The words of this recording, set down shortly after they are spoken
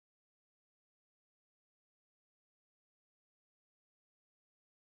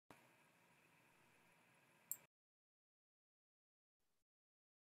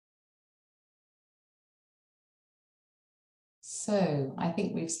So I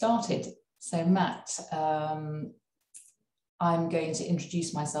think we've started. So Matt, I'm going to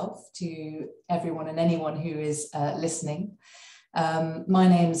introduce myself to everyone and anyone who is listening. My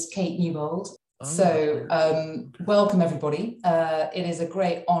name's Kate Newbold. Welcome everybody. It is a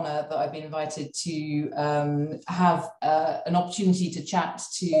great honour that I've been invited to have an opportunity to chat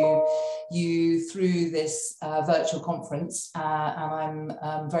to you through this virtual conference, and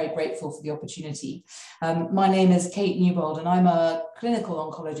I'm very grateful for the opportunity. My name is Kate Newbold and I'm a clinical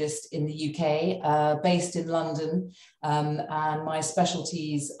oncologist in the UK, based in London, and my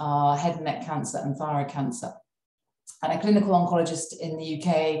specialties are head and neck cancer and thyroid cancer. And a clinical oncologist in the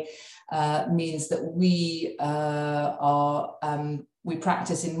UK means that we we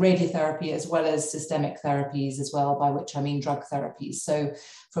practice in radiotherapy as well as systemic therapies as well, by which I mean drug therapies. So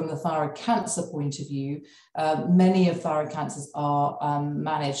from the thyroid cancer point of view, many of thyroid cancers are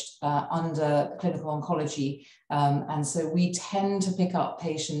managed under clinical oncology. And so we tend to pick up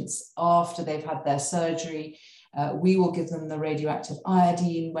patients after they've had their surgery. We will give them the radioactive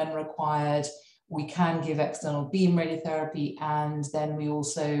iodine when required. We can give external beam radiotherapy, and then we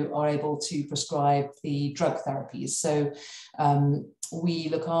also are able to prescribe the drug therapies. So we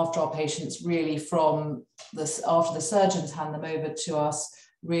look after our patients really from this, after the surgeons hand them over to us,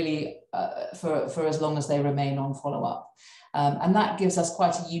 really for as long as they remain on follow-up. And that gives us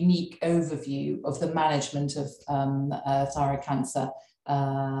quite a unique overview of the management of thyroid cancer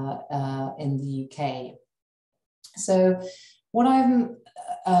in the UK. So what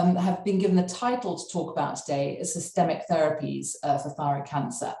have been given the title to talk about today is systemic therapies for thyroid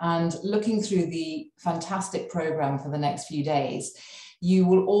cancer. And looking through the fantastic program for the next few days, you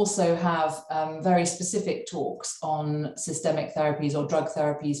will also have very specific talks on systemic therapies or drug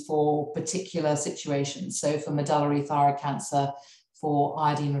therapies for particular situations. So for medullary thyroid cancer, for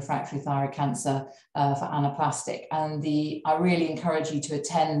iodine refractory thyroid cancer, for anaplastic. And I really encourage you to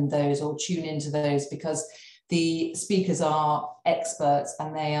attend those or tune into those, because the speakers are experts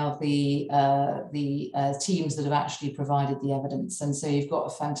and they are the teams that have actually provided the evidence. And so you've got a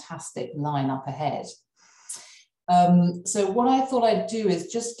fantastic lineup ahead. So what I thought I'd do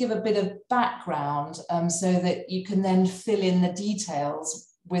is just give a bit of background so that you can then fill in the details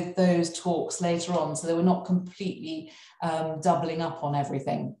with those talks later on, so that we're not completely doubling up on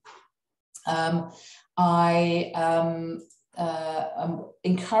everything. I'm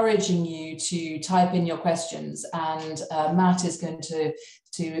encouraging you to type in your questions, and Matt is going to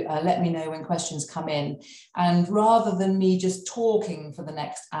let me know when questions come in. And rather than me just talking for the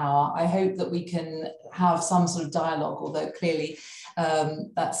next hour, I hope that we can have some sort of dialogue, although clearly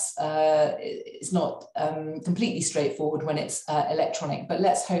it's not completely straightforward when it's electronic, but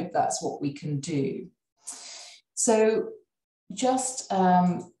let's hope that's what we can do. So just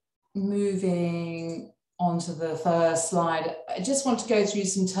moving onto the first slide, I just want to go through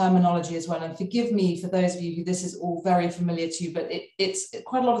some terminology as well, and forgive me for those of you who this is all very familiar to, but it's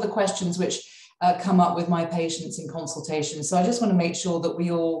quite a lot of the questions which come up with my patients in consultation. So I just want to make sure that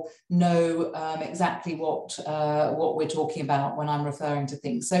we all know exactly what we're talking about when I'm referring to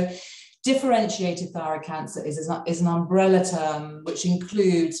things. So differentiated thyroid cancer is an umbrella term which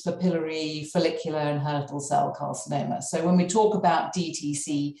includes papillary, follicular, and hurtile cell carcinoma. So when we talk about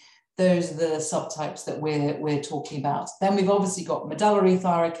DTC, those are the subtypes that we're talking about. Then we've obviously got medullary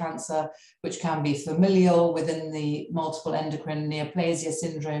thyroid cancer, which can be familial within the multiple endocrine neoplasia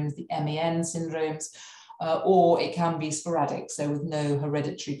syndromes, the MEN syndromes, or it can be sporadic, so with no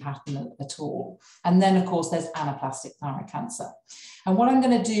hereditary pattern at all. And then, of course, there's anaplastic thyroid cancer. And what I'm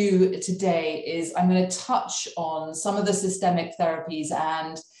going to do today is I'm going to touch on some of the systemic therapies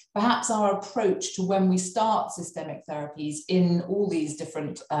and perhaps our approach to when we start systemic therapies in all these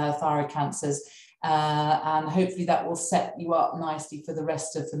different thyroid cancers, and hopefully that will set you up nicely for the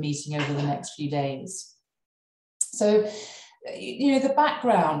rest of the meeting over the next few days. So, you know, the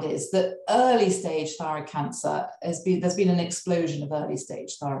background is that early stage thyroid cancer there's been an explosion of early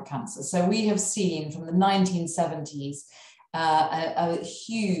stage thyroid cancer. So we have seen from the 1970s a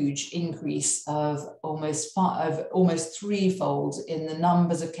huge increase of almost threefold in the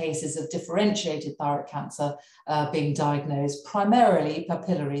numbers of cases of differentiated thyroid cancer being diagnosed, primarily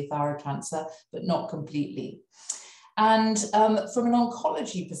papillary thyroid cancer, but not completely. And from an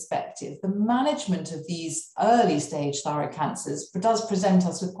oncology perspective, the management of these early stage thyroid cancers does present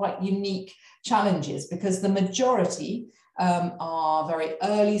us with quite unique challenges, because the majority are very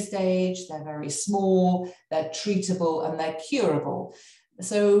early stage, they're very small, they're treatable, and they're curable.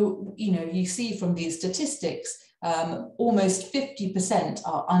 So, you know, you see from these statistics, almost 50%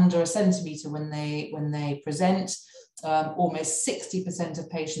 are under a centimetre when they present. almost 60% of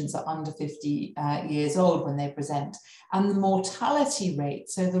patients are under 50 years old when they present. And the mortality rate,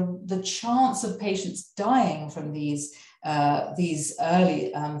 so the chance of patients dying from these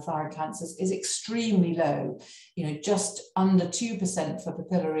early thyroid cancers is extremely low, just under 2% for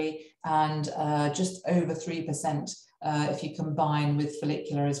papillary and just over 3% if you combine with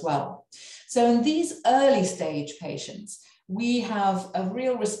follicular as well. So in these early stage patients, we have a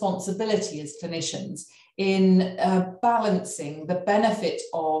real responsibility as clinicians in balancing the benefit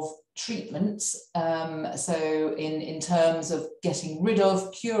of treatments, so in terms of getting rid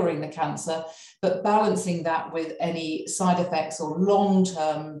of, curing the cancer, but balancing that with any side effects or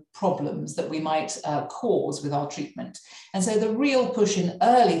long-term problems that we might cause with our treatment. And so the real push in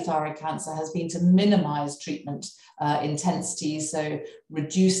early thyroid cancer has been to minimize treatment intensity, so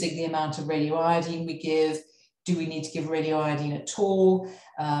reducing the amount of radioiodine we give. Do we need to give radioiodine at all?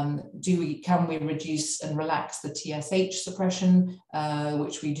 Can we reduce and relax the TSH suppression,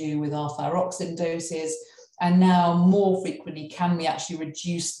 which we do with our thyroxine doses? And now more frequently, can we actually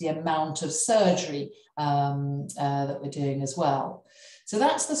reduce the amount of surgery that we're doing as well? So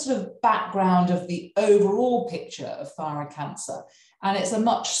that's the sort of background of the overall picture of thyroid cancer. And it's a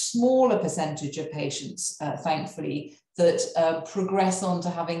much smaller percentage of patients, thankfully, that progress on to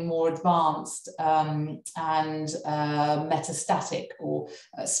having more advanced and metastatic or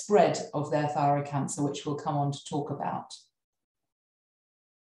spread of their thyroid cancer, which we'll come on to talk about.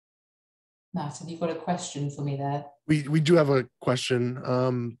 Matt, have you got a question for me there? We do have a question.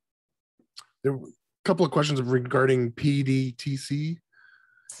 There were a couple of questions regarding PDTC,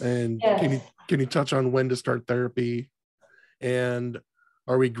 and yes. Can you touch on when to start therapy, and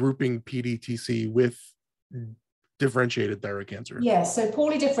are we grouping PDTC with differentiated thyroid cancer? Yes, so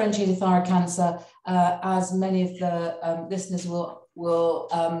poorly differentiated thyroid cancer, as many of the listeners will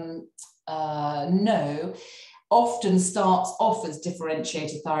know, often starts off as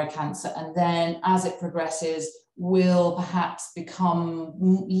differentiated thyroid cancer, and then as it progresses will perhaps become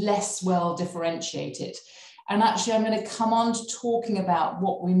less well differentiated. And actually, I'm going to come on to talking about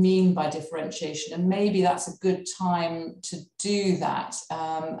what we mean by differentiation, and maybe that's a good time to do that.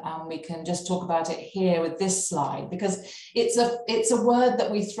 And we can just talk about it here with this slide, because it's a word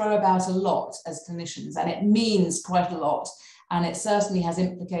that we throw about a lot as clinicians, and it means quite a lot, and it certainly has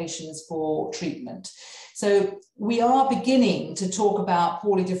implications for treatment. So we are beginning to talk about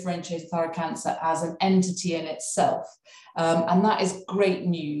poorly differentiated thyroid cancer as an entity in itself. And that is great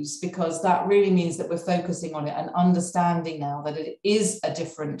news, because that really means that we're focusing on it and understanding now that it is a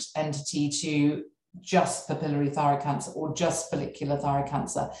different entity to just papillary thyroid cancer or just follicular thyroid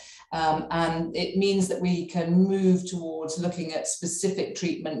cancer. And it means that we can move towards looking at specific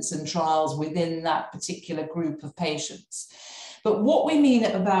treatments and trials within that particular group of patients. But what we mean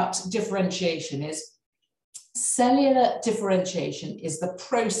about differentiation is cellular differentiation is the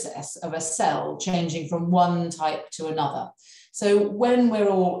process of a cell changing from one type to another. So when we're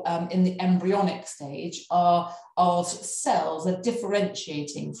all in the embryonic stage, our cells are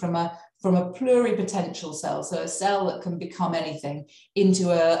differentiating from a pluripotential cell, so a cell that can become anything, into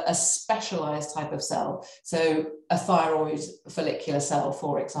a specialized type of cell, so a thyroid follicular cell,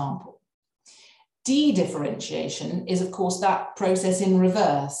 for example. De-differentiation is, of course, that process in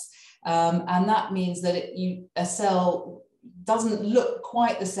reverse. And that means that a cell doesn't look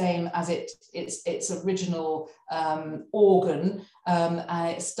quite the same as its original organ, and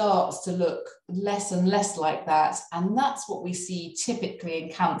it starts to look less and less like that. And that's what we see typically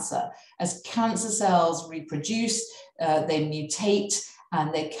in cancer. As cancer cells reproduce, they mutate,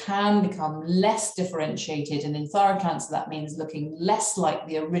 and they can become less differentiated. And in thyroid cancer, that means looking less like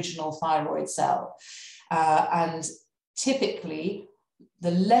the original thyroid cell. And typically,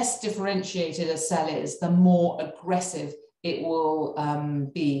 the less differentiated a cell is, the more aggressive it will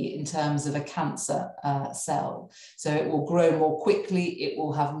be in terms of a cancer cell. So it will grow more quickly, it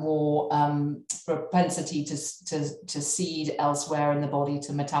will have more propensity to seed elsewhere in the body,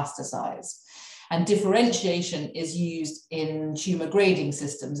 to metastasize. And differentiation is used in tumor grading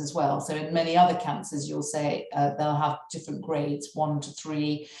systems as well. So in many other cancers, you'll say they'll have different grades, 1 to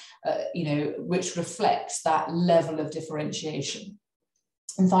 3, which reflects that level of differentiation.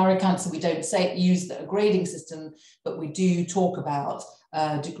 In thyroid cancer, we don't use a grading system, but we do talk about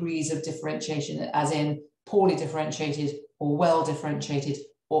degrees of differentiation, as in poorly differentiated or well differentiated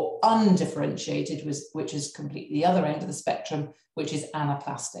or undifferentiated, which is completely the other end of the spectrum, which is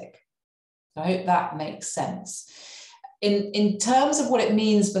anaplastic. So I hope that makes sense. In terms of what it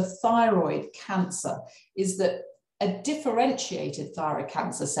means for thyroid cancer, is that a differentiated thyroid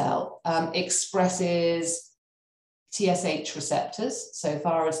cancer cell expresses TSH receptors, so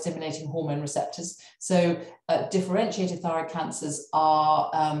thyroid stimulating hormone receptors. So differentiated thyroid cancers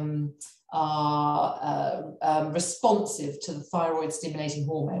are responsive to the thyroid stimulating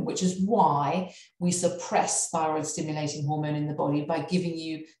hormone, which is why we suppress thyroid stimulating hormone in the body by giving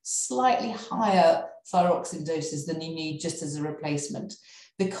you slightly higher thyroxine doses than you need just as a replacement.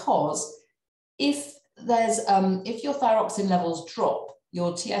 Because if your thyroxine levels drop,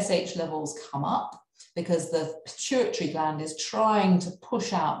 your TSH levels come up, because the pituitary gland is trying to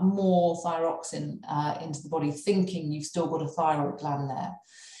push out more thyroxine into the body, thinking you've still got a thyroid gland there.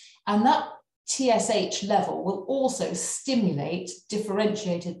 And that TSH level will also stimulate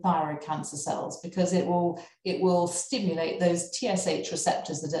differentiated thyroid cancer cells, because it will stimulate those TSH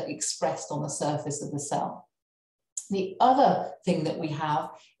receptors that are expressed on the surface of the cell. The other thing that we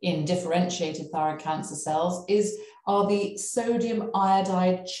have in differentiated thyroid cancer cells are the sodium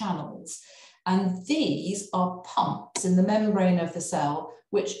iodide channels. And these are pumps in the membrane of the cell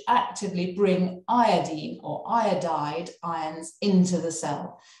which actively bring iodine or iodide ions into the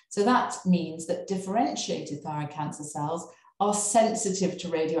cell. So that means that differentiated thyroid cancer cells are sensitive to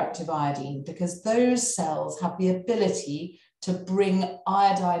radioactive iodine, because those cells have the ability to bring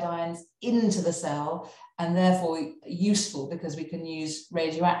iodide ions into the cell, and therefore useful because we can use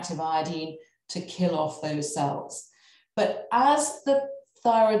radioactive iodine to kill off those cells. But as the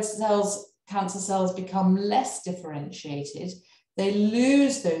thyroid cells, cancer cells, become less differentiated, they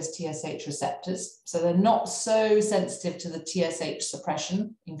lose those TSH receptors, so they're not so sensitive to the TSH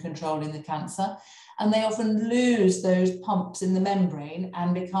suppression in controlling the cancer, and they often lose those pumps in the membrane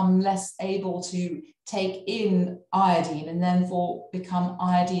and become less able to take in iodine and therefore become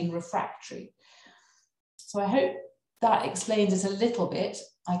iodine refractory. So I hope that explains it a little bit.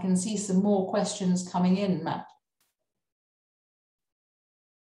 I can see some more questions coming in, Matt.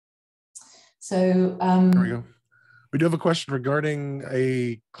 So there we go. We do have a question regarding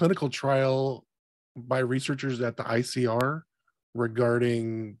a clinical trial by researchers at the ICR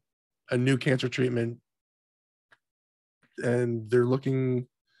regarding a new cancer treatment, and they're looking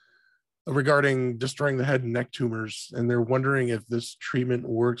regarding destroying the head and neck tumors, and they're wondering if this treatment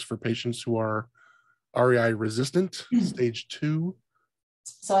works for patients who are REI resistant, stage 2.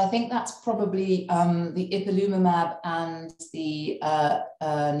 So I think that's probably the ipilimumab and the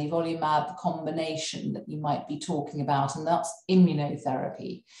nivolumab combination that you might be talking about, and that's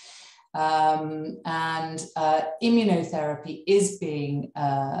immunotherapy. Immunotherapy is being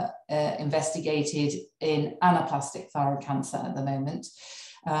investigated in anaplastic thyroid cancer at the moment.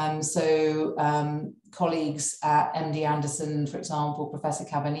 Colleagues at MD Anderson, for example, Professor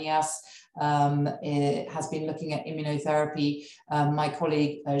Cabanillas, has been looking at immunotherapy. My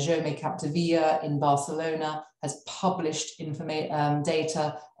colleague Jaume Capdevila in Barcelona has published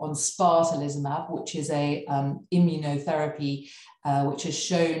data on spartalizumab, which is a immunotherapy which has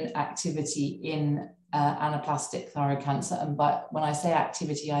shown activity in anaplastic thyroid cancer. And when I say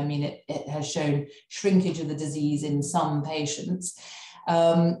activity, I mean it has shown shrinkage of the disease in some patients.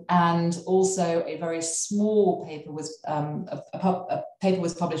 And also a very small paper was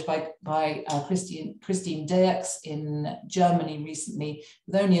published by Christine Dirks in Germany recently,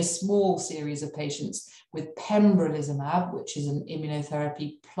 with only a small series of patients with pembrolizumab, which is an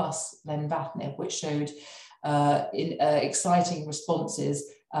immunotherapy plus lenvatinib, which showed exciting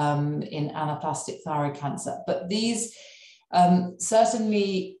responses in anaplastic thyroid cancer. But these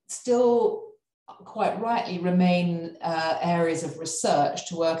certainly still quite rightly remain areas of research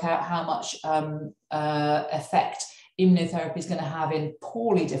to work out how much effect immunotherapy is going to have in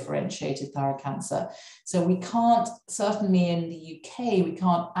poorly differentiated thyroid cancer. So we can't, certainly in the UK, we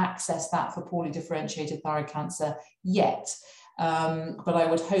can't access that for poorly differentiated thyroid cancer yet. But I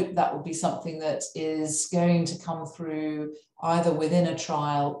would hope that will be something that is going to come through either within a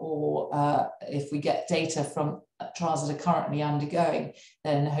trial, or if we get data from trials that are currently undergoing,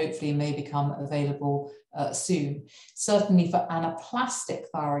 then hopefully may become available soon. Certainly for anaplastic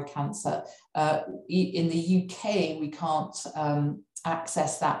thyroid cancer, in the UK, we can't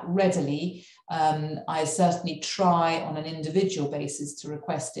access that readily. I certainly try on an individual basis to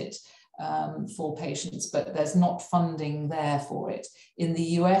request it for patients, but there's not funding there for it. In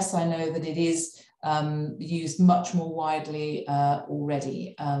the US, I know that it is used much more widely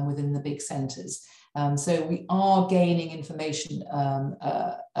already within the big centres. So we are gaining information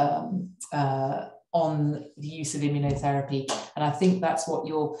on the use of immunotherapy, and I think that's what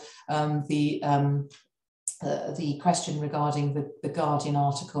your the question regarding the Guardian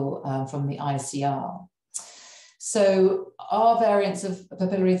article from the ICR. So are variants of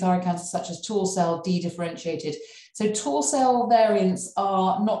papillary thyroid cancer such as tall cell, dedifferentiated? So tall cell variants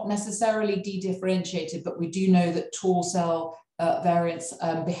are not necessarily dedifferentiated, but we do know that tall cell variants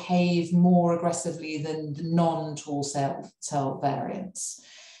behave more aggressively than the non-tall cell variants.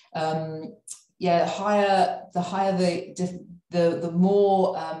 Yeah, the higher the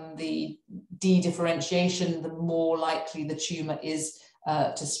more the dedifferentiation, the more likely the tumor is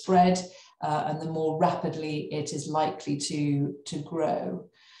to spread, and the more rapidly it is likely to grow.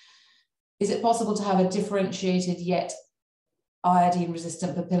 Is it possible to have a differentiated yet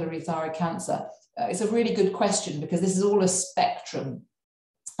iodine-resistant papillary thyroid cancer? It's a really good question, because this is all a spectrum.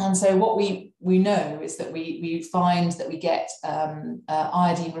 And so what we know is that we find that we get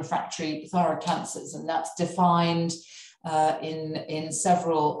iodine refractory thyroid cancers, and that's defined in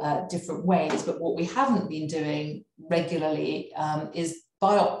several different ways. But what we haven't been doing regularly is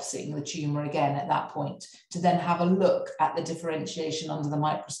biopsying the tumor again at that point, to then have a look at the differentiation under the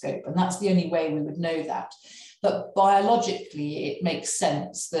microscope. And that's the only way we would know that. But biologically, it makes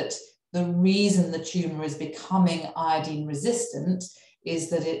sense that the reason the tumor is becoming iodine resistant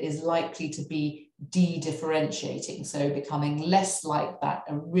is that it is likely to be de-differentiating, so becoming less like that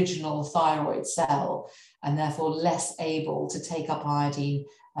original thyroid cell, and therefore less able to take up iodine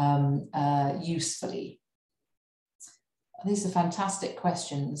usefully. These are fantastic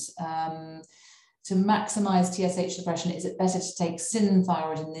questions. To maximize TSH suppression, is it better to take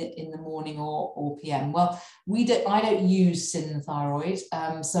synthymine in the morning or PM? Well, I don't use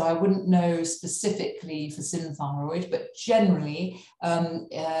synthymine, so I wouldn't know specifically for synthymine, but generally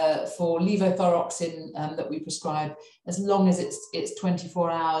for levothyroxine that we prescribe, as long as it's 24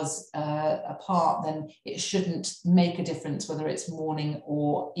 hours apart, then it shouldn't make a difference whether it's morning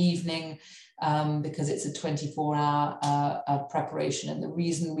or evening. Because it's a 24-hour preparation. And the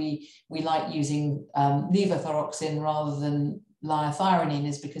reason we like using levothyroxine rather than liothyronine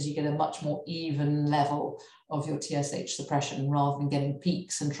is because you get a much more even level of your TSH suppression rather than getting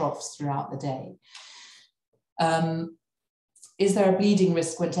peaks and troughs throughout the day. Is there a bleeding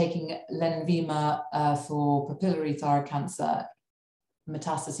risk when taking Lenvima for papillary thyroid cancer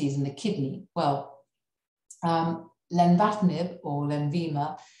metastases in the kidney? Well, lenvatinib or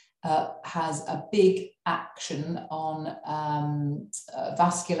Lenvima has a big action on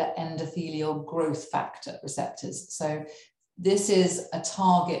vascular endothelial growth factor receptors. So this is a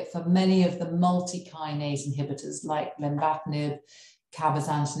target for many of the multi-kinase inhibitors like lenvatinib,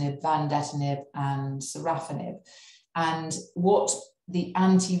 cabozantinib, vandetanib, and sorafenib. And what the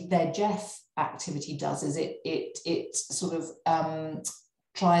anti-VEGF activity does is it sort of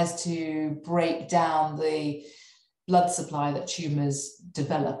tries to break down the blood supply that tumors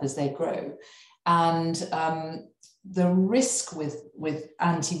develop as they grow. And the risk with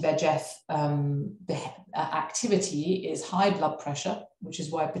anti-VEGF activity is high blood pressure, which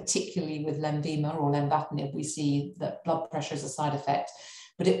is why particularly with Lenvima or lenvatinib, we see that blood pressure is a side effect,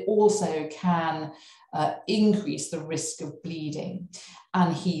 but it also can increase the risk of bleeding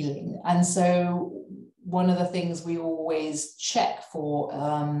and healing. And so one of the things we always check for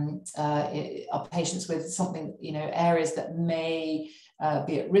are patients with something, areas that may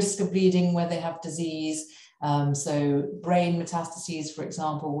be at risk of bleeding where they have disease. So brain metastases, for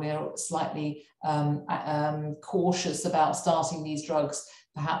example, we're slightly cautious about starting these drugs.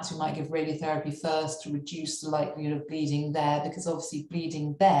 Perhaps we might give radiotherapy first to reduce the likelihood of bleeding there, because obviously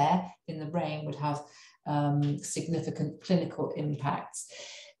bleeding there in the brain would have significant clinical impacts.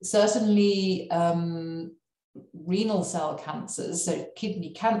 Certainly, renal cell cancers, so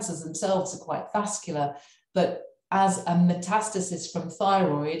kidney cancers themselves are quite vascular, but as a metastasis from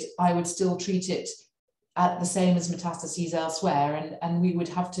thyroid, I would still treat it at the same as metastases elsewhere, and we would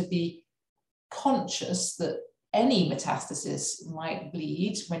have to be conscious that any metastasis might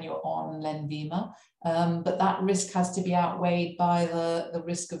bleed when you're on Lenvima, but that risk has to be outweighed by the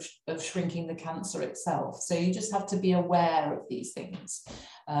risk of shrinking the cancer itself. So you just have to be aware of these things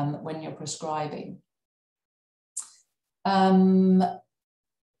when you're prescribing. So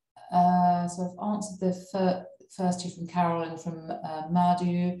I've answered the first two from Carol and from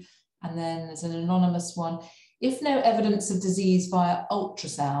Madhu, and then there's an anonymous one. If no evidence of disease via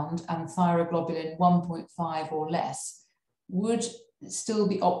ultrasound and thyroglobulin 1.5 or less, would it still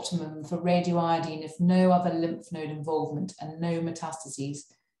be optimum for radioiodine if no other lymph node involvement and no metastases,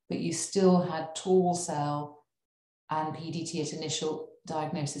 but you still had tall cell and PDT at initial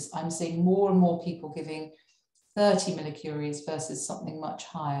diagnosis? I'm seeing more and more people giving 30 millicuries versus something much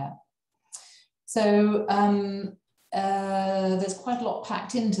higher. So there's quite a lot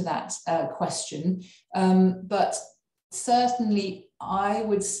packed into that question, but certainly I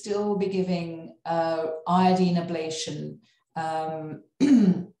would still be giving iodine ablation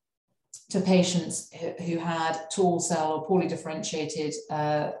to patients who had tall cell or poorly differentiated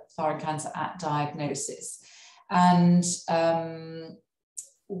thyroid cancer at diagnosis. And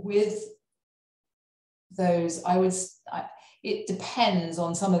with those, it depends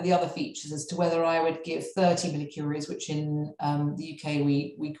on some of the other features as to whether I would give 30 millicuries, which in the UK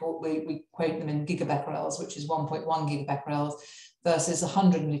we quote them in gigabecquerels, which is 1.1 gigabecquerels, versus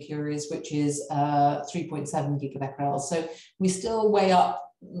 100 millicuries, which is 3.7 gigabecquerels. So we still weigh up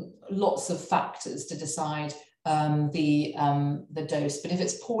lots of factors to decide the dose. But if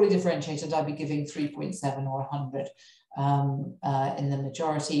it's poorly differentiated, I'd be giving 3.7 or 100 in the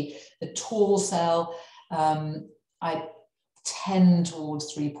majority. The tall cell, I tend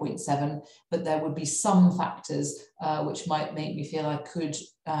towards 3.7, but there would be some factors which might make me feel I could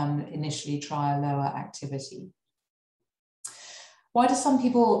initially try a lower activity. Why do some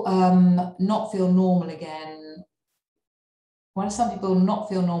people not feel normal again? Why do some people not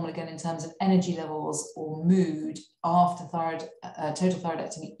feel normal again in terms of energy levels or mood after total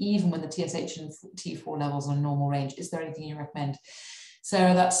thyroidectomy, even when the TSH and T4 levels are in normal range? Is there anything you recommend?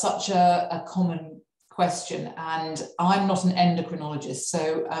 Sarah, that's such a common question, and I'm not an endocrinologist,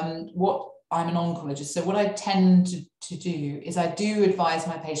 so I'm an oncologist. So what I tend to do is I do advise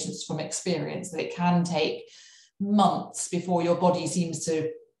my patients from experience that it can take months before your body seems to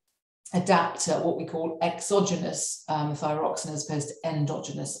adapt to what we call exogenous thyroxine as opposed to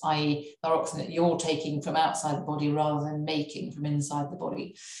endogenous, i.e. thyroxine that you're taking from outside the body rather than making from inside the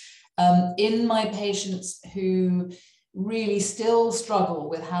body. In my patients who really still struggle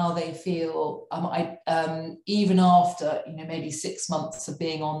with how they feel, even after maybe 6 months of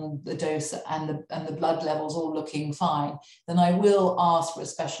being on the dose and the blood levels all looking fine, then I will ask for a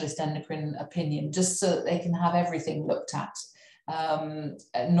specialist endocrine opinion just so that they can have everything looked at,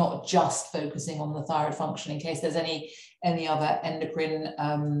 not just focusing on the thyroid function in case there's any other endocrine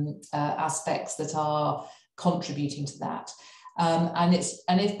aspects that are contributing to that. And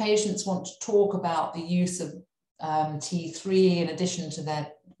if patients want to talk about the use of T3 in addition to their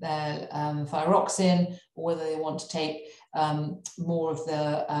thyroxine, or whether they want to take more of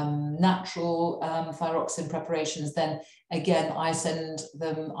the natural thyroxine preparations, then again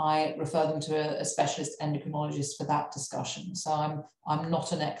I refer them to a specialist endocrinologist for that discussion. So I'm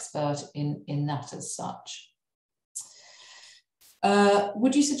not an expert in that as such.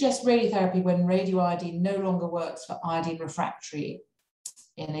 Would you suggest radiotherapy when radioiodine no longer works for iodine refractory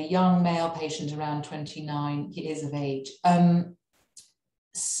in a young male patient around 29 years of age?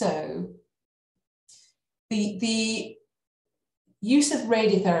 So the use of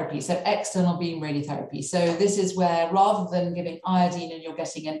radiotherapy, so external beam radiotherapy, so this is where rather than giving iodine and you're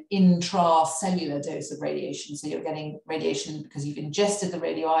getting an intracellular dose of radiation, so you're getting radiation because you've ingested the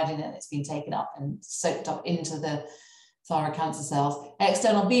radioiodine and it's been taken up and soaked up into the thyroid cancer cells.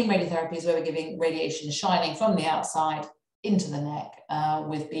 External beam radiotherapy is where we're giving radiation shining from the outside into the neck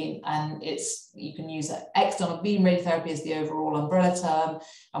with beam, and you can use external beam radiotherapy as the overall umbrella term,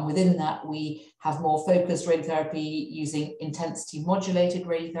 and within that we have more focused radiotherapy using intensity modulated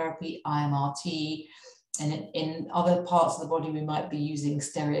radiotherapy, IMRT, and in other parts of the body we might be using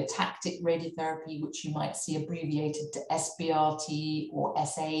stereotactic radiotherapy, which you might see abbreviated to SBRT or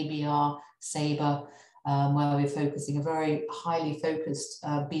SABR, SABR, where we're focusing a very highly focused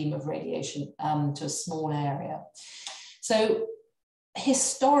beam of radiation to a small area. So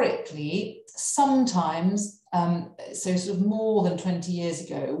historically, sometimes, so sort of more than 20 years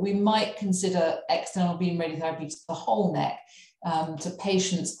ago, we might consider external beam radiotherapy to the whole neck to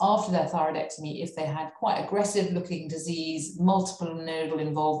patients after their thyroidectomy if they had quite aggressive looking disease, multiple nodal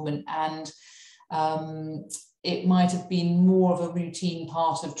involvement, and it might have been more of a routine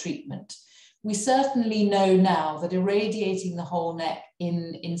part of treatment. We certainly know now that irradiating the whole neck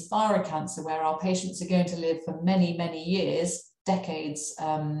in thyroid cancer, where our patients are going to live for many, many years, decades,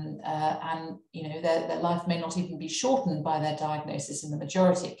 and their life may not even be shortened by their diagnosis in the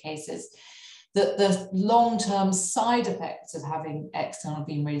majority of cases, that the long-term side effects of having external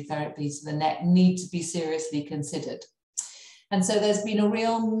beam radiotherapy to the neck need to be seriously considered. And so there's been a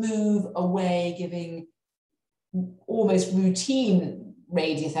real move away, giving almost routine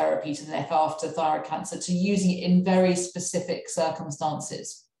radiotherapy to the neck after thyroid cancer, to using it in very specific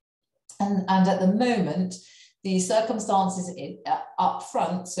circumstances. And at the moment, the circumstances up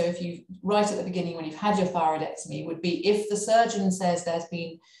front, so if you, right at the beginning when you've had your thyroidectomy, would be if the surgeon says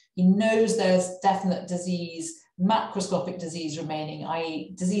he knows there's definite disease, macroscopic disease remaining,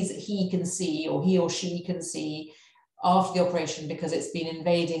 i.e. disease that he can see or he or she can see after the operation because it's been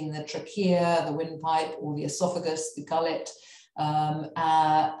invading the trachea, the windpipe, or the esophagus, the gullet,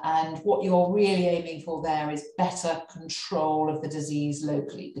 And what you're really aiming for there is better control of the disease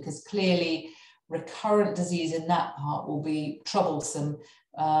locally, because clearly recurrent disease in that part will be troublesome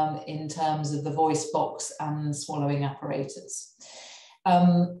in terms of the voice box and swallowing apparatus.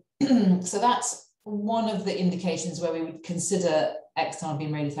 So that's one of the indications where we would consider external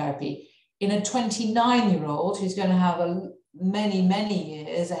beam radiotherapy. In a 29-year-old who's going to have many, many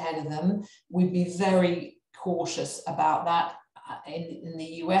years ahead of them, we'd be very cautious about that. In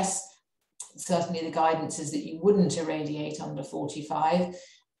the US, certainly the guidance is that you wouldn't irradiate under 45.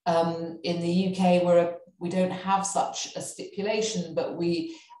 In the UK, we don't have such a stipulation, but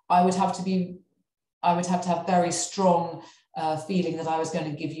I would have to have very strong feeling that I was going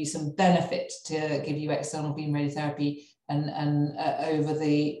to give you some benefit to give you external beam radiotherapy and over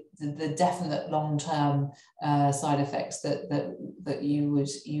the definite long-term side effects that you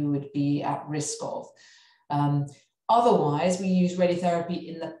would be at risk of. Otherwise, we use radiotherapy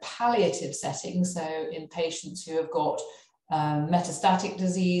in the palliative setting, so in patients who have got metastatic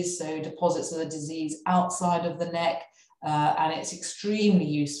disease, so deposits of the disease outside of the neck, and it's extremely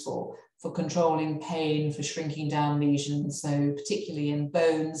useful for controlling pain, for shrinking down lesions, so particularly in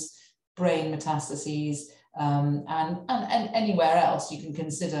bones, brain metastases, and anywhere else you can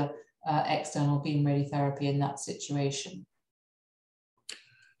consider external beam radiotherapy in that situation.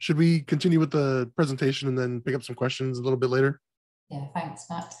 Should we continue with the presentation and then pick up some questions a little bit later? Yeah, thanks,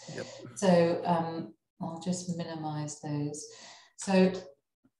 Matt. Yep. So I'll just minimize those. So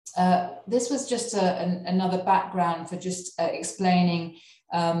this was just another background for just explaining.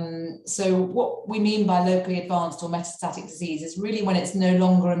 So what we mean by locally advanced or metastatic disease is really when it's no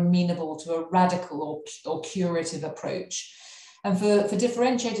longer amenable to a radical or curative approach. And for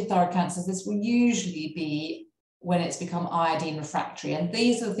differentiated thyroid cancers, this will usually be when it's become iodine refractory. And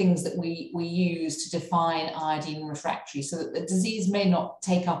these are the things that we use to define iodine refractory, so that the disease may not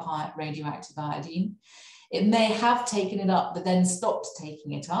take up radioactive iodine. It may have taken it up, but then stopped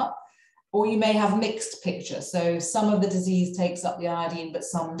taking it up. Or you may have mixed picture. So some of the disease takes up the iodine, but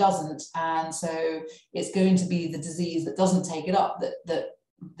some doesn't. And so it's going to be the disease that doesn't take it up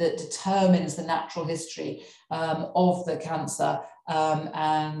that determines the natural history of the cancer.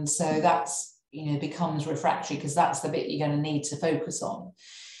 And so that's, becomes refractory, because that's the bit you're going to need to focus on.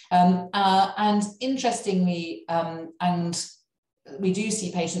 And interestingly, and we do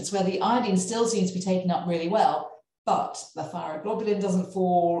see patients where the iodine still seems to be taken up really well, but the thyroglobulin doesn't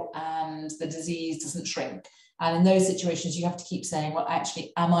fall and the disease doesn't shrink. And in those situations, you have to keep saying, well,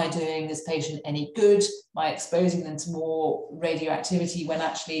 actually, am I doing this patient any good? Am I exposing them to more radioactivity when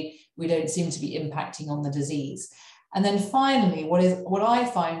actually we don't seem to be impacting on the disease? And then finally, what I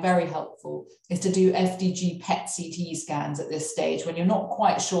find very helpful is to do FDG PET CT scans at this stage when you're not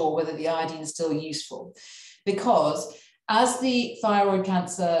quite sure whether the iodine is still useful. Because as the thyroid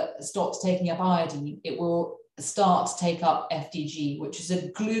cancer stops taking up iodine, it will start to take up FDG, which is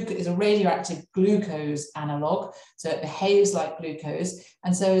a radioactive glucose analog. So it behaves like glucose.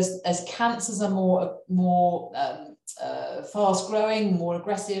 And so as cancers are more fast growing, more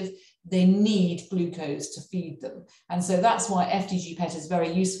aggressive, they need glucose to feed them. And so that's why FDG PET is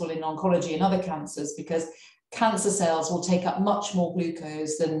very useful in oncology and other cancers, because cancer cells will take up much more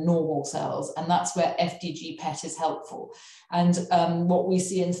glucose than normal cells. And that's where FDG PET is helpful. And what we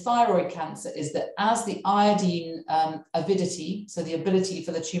see in thyroid cancer is that as the iodine avidity, so the ability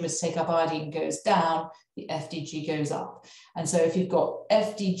for the tumors to take up iodine, goes down, the FDG goes up. And so if you've got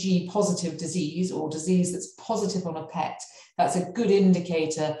FDG positive disease, or disease that's positive on a PET, that's a good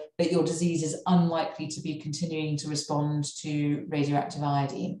indicator that your disease is unlikely to be continuing to respond to radioactive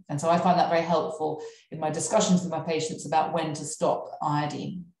iodine. And so I find that very helpful in my discussions with my patients about when to stop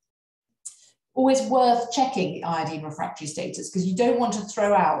iodine. Always worth checking the iodine refractory status, because you don't want to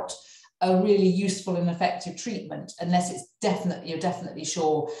throw out a really useful and effective treatment unless you're definitely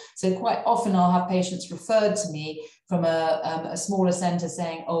sure. So quite often I'll have patients referred to me from a smaller center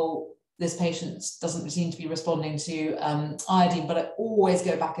saying, oh, this patient doesn't seem to be responding to iodine, but I always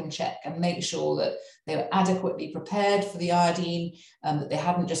go back and check and make sure that they were adequately prepared for the iodine, that they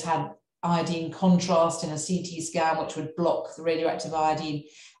hadn't just had iodine contrast in a CT scan, which would block the radioactive iodine,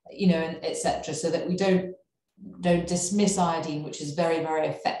 and etc., so that we don't dismiss iodine, which is very, very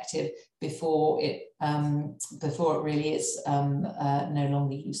effective before it really is no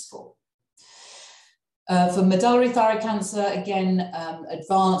longer useful. For medullary thyroid cancer, again,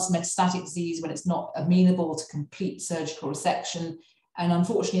 advanced metastatic disease when it's not amenable to complete surgical resection. And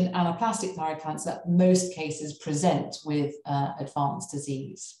unfortunately, in anaplastic thyroid cancer, most cases present with advanced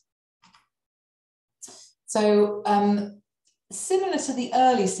disease. So similar to the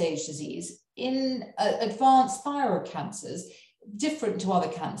early stage disease, in advanced thyroid cancers, different to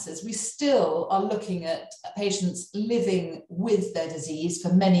other cancers, we still are looking at patients living with their disease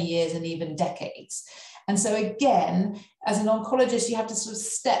for many years and even decades. And so again, as an oncologist, you have to sort of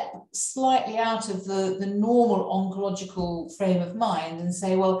step slightly out of the normal oncological frame of mind and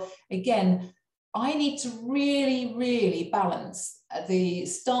say, well, again, I need to really, really balance the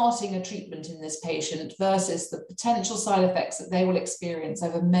starting a treatment in this patient versus the potential side effects that they will experience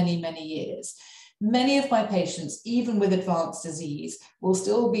over many, many years. Many of my patients, even with advanced disease, will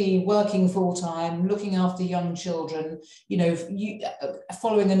still be working full-time, looking after young children,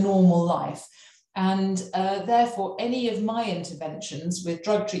 following a normal life. And therefore, any of my interventions with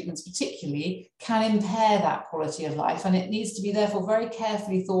drug treatments particularly can impair that quality of life. And it needs to be therefore very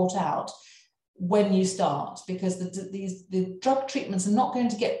carefully thought out when you start, because the drug treatments are not going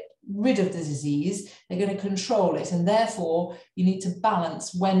to get rid of the disease, they're going to control it. And therefore, you need to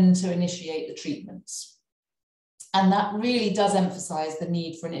balance when to initiate the treatments. And that really does emphasize the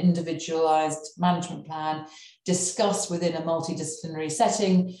need for an individualized management plan discussed within a multidisciplinary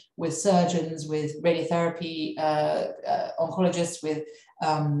setting with surgeons, with radiotherapy oncologists, with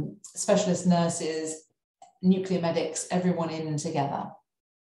specialist nurses, nuclear medics, everyone in together.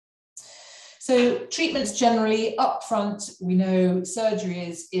 So treatments generally upfront, we know surgery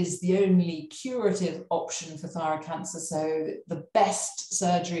is the only curative option for thyroid cancer. So the best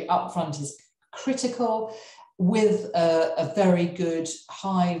surgery upfront is critical, with a very good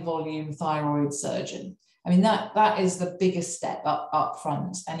high volume thyroid surgeon. I mean, that is the biggest step up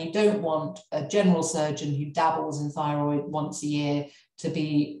front. And you don't want a general surgeon who dabbles in thyroid once a year to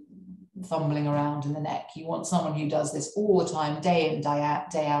be fumbling around in the neck. You want someone who does this all the time, day in, day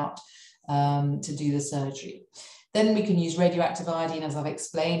out, to do the surgery. Then we can use radioactive iodine, as I've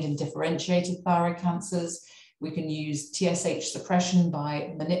explained, in differentiated thyroid cancers. We can use TSH suppression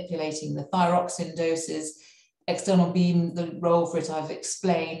by manipulating the thyroxine doses. External beam, the role for it I've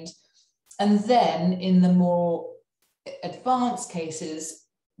explained. And then in the more advanced cases,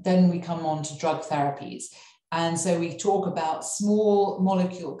 then we come on to drug therapies. And so we talk about small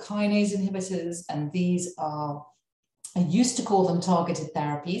molecule kinase inhibitors, and these are, I used to call them targeted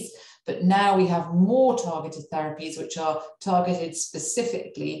therapies, but now we have more targeted therapies which are targeted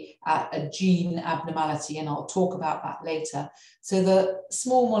specifically at a gene abnormality, and I'll talk about that later. So the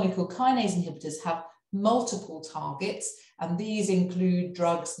small molecule kinase inhibitors have multiple targets, and these include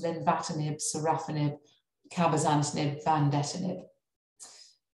drugs lenvatinib, sorafenib, cabozantinib, vandetanib.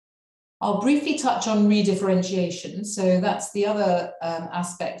 I'll briefly touch on redifferentiation. So that's the other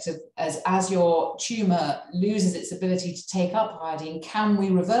aspect of as your tumor loses its ability to take up iodine, can we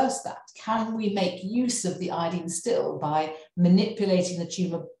reverse that? Can we make use of the iodine still by manipulating the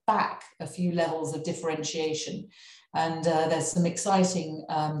tumor back a few levels of differentiation? And there's some exciting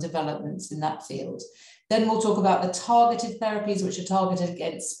developments in that field. Then we'll talk about the targeted therapies, which are targeted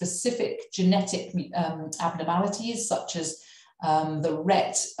against specific genetic abnormalities, such as the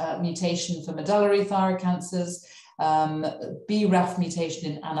RET mutation for medullary thyroid cancers, BRAF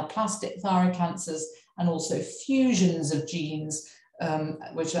mutation in anaplastic thyroid cancers, and also fusions of genes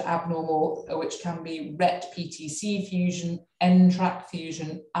which are abnormal, which can be RET PTC fusion, NTRK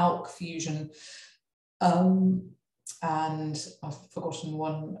fusion, ALK fusion, and I've forgotten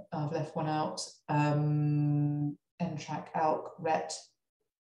one, I've left one out, NTRK, ALK, RET,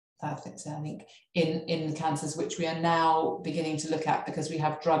 I think in cancers, which we are now beginning to look at because we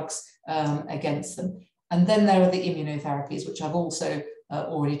have drugs against them. And then there are the immunotherapies, which I've also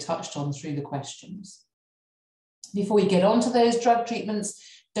already touched on through the questions. Before we get on to those drug treatments,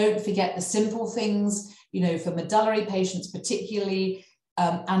 don't forget the simple things. For medullary patients particularly,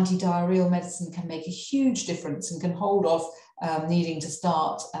 antidiarrheal medicine can make a huge difference and can hold off needing to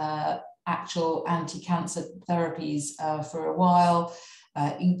start actual anti-cancer therapies for a while.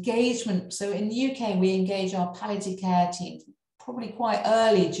 Engagement. So in the UK, we engage our palliative care team probably quite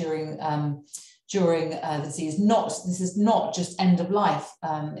early during the disease. This is not just end of life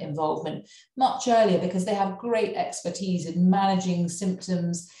involvement, much earlier, because they have great expertise in managing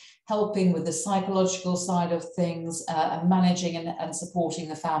symptoms, helping with the psychological side of things, and managing and supporting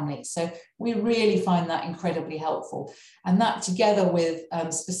the family. So we really find that incredibly helpful. And that, together with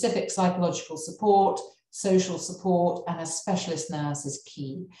specific psychological support, social support, and a specialist nurse, is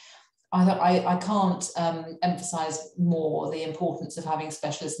key. I can't emphasize more the importance of having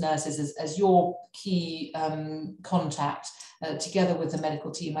specialist nurses as your key contact together with the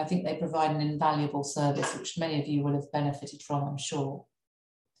medical team. I think they provide an invaluable service, which many of you will have benefited from, I'm sure.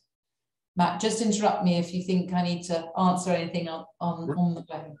 Matt, just interrupt me if you think I need to answer anything on the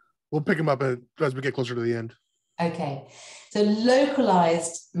way. We'll pick them up as we get closer to the end. Okay, so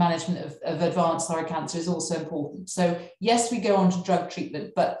localized management of advanced thyroid cancer is also important. So yes, we go on to drug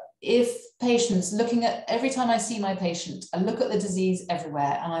treatment, but if patients looking at, every time I see my patient, I look at the disease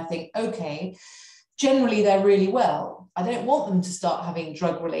everywhere and I think, okay, generally they're really well. I don't want them to start having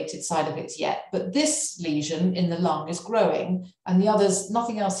drug-related side effects yet, but this lesion in the lung is growing and the others,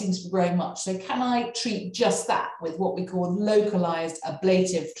 nothing else seems to be growing much. So can I treat just that with what we call localized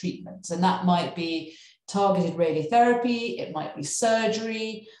ablative treatments? And that might be targeted radiotherapy, it might be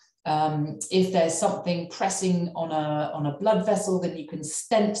surgery. If there's something pressing on a blood vessel, then you can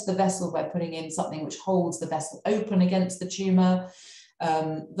stent the vessel by putting in something which holds the vessel open against the tumor.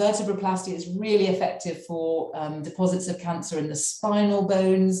 Vertebroplasty is really effective for deposits of cancer in the spinal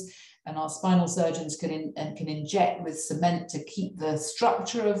bones, and our spinal surgeons can inject with cement to keep the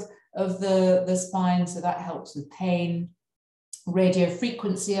structure of the spine, so that helps with pain.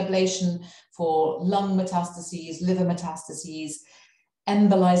 Radiofrequency ablation for lung metastases, liver metastases.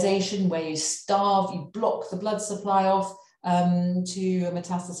 Embolization, where you starve, you block the blood supply off to a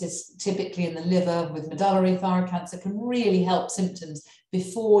metastasis, typically in the liver with medullary thyroid cancer, can really help symptoms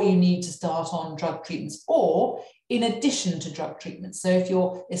before you need to start on drug treatments or in addition to drug treatments. So if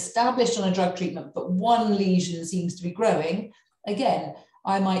you're established on a drug treatment, but one lesion seems to be growing, again,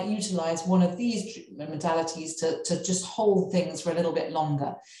 I might utilize one of these treatment modalities to just hold things for a little bit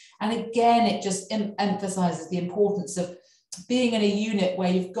longer. And again, it just emphasizes the importance of being in a unit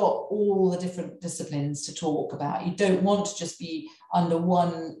where you've got all the different disciplines to talk about. You don't want to just be under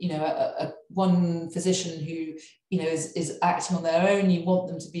one, one physician who, is acting on their own. You want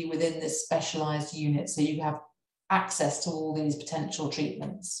them to be within this specialized unit so you have access to all these potential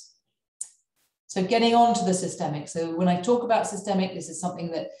treatments. So getting on to the systemic. So when I talk about systemic, this is something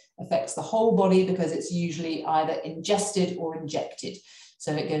that affects the whole body because it's usually either ingested or injected.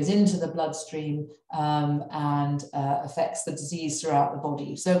 So it goes into the bloodstream and affects the disease throughout the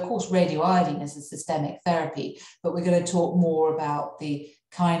body. So of course, radioiodine is a systemic therapy, but we're going to talk more about the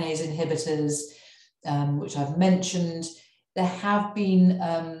kinase inhibitors, which I've mentioned. There have been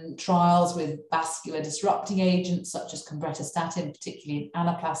trials with vascular disrupting agents such as compretostatin, particularly in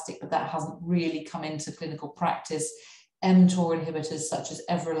anaplastic, but that hasn't really come into clinical practice. mTOR inhibitors such as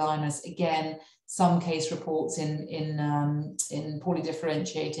everolimus, again, some case reports in poorly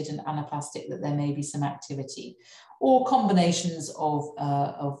differentiated and anaplastic that there may be some activity, or combinations of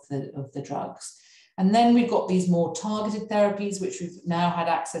the drugs. And then we've got these more targeted therapies, which we've now had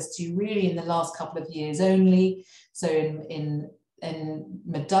access to really in the last couple of years only. So in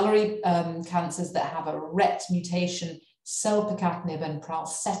medullary cancers that have a RET mutation, selpercatinib and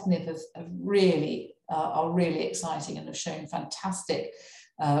pralsetinib are really exciting and have shown fantastic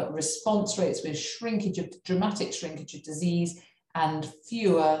response rates with dramatic shrinkage of disease and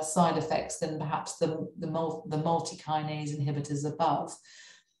fewer side effects than perhaps the multi-kinase inhibitors above.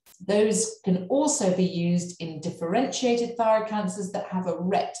 Those can also be used in differentiated thyroid cancers that have a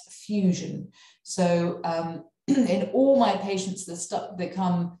RET fusion. So in all my patients that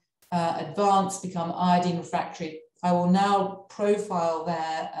become advanced, become iodine refractory, I will now profile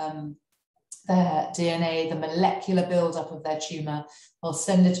their DNA, the molecular buildup of their tumor. I'll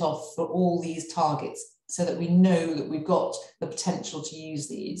send it off for all these targets so that we know that we've got the potential to use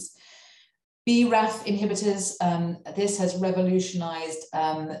these. BRAF inhibitors, this has revolutionized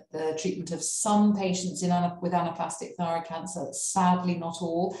the treatment of some patients with anaplastic thyroid cancer, sadly not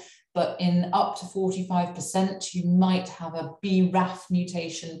all, but in up to 45%, you might have a BRAF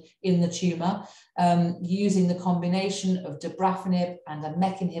mutation in the tumor. Using the combination of dabrafenib and a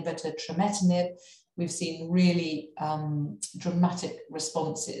MEK inhibitor, trametinib, we've seen really dramatic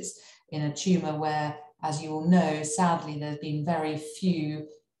responses in a tumor where, as you all know, sadly, there's been very few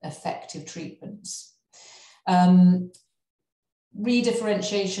effective treatments.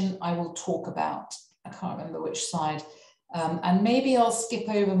 Redifferentiation, I will talk about. I can't remember which side. And maybe I'll skip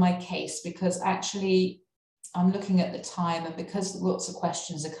over my case because actually I'm looking at the time, and because lots of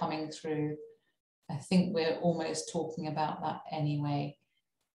questions are coming through, I think we're almost talking about that anyway.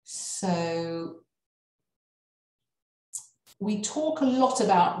 So we talk a lot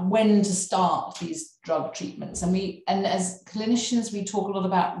about when to start these drug treatments, and as clinicians we talk a lot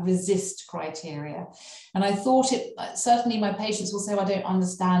about RECIST criteria, and I thought certainly my patients will say, well, I don't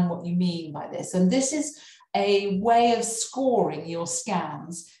understand what you mean by this, and this is a way of scoring your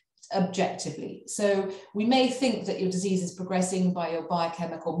scans objectively. So we may think that your disease is progressing by your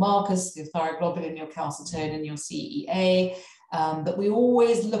biochemical markers, your thyroglobulin, your calcitonin, and your CEA, but we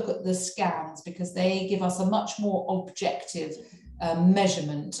always look at the scans because they give us a much more objective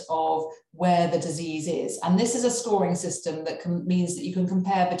measurement of where the disease is. And this is a scoring system that means that you can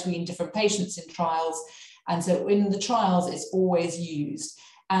compare between different patients in trials And so in the trials, it's always used.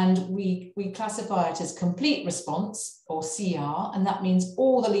 And we classify it as complete response, or CR, and that means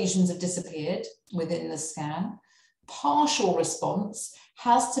all the lesions have disappeared within the scan. Partial response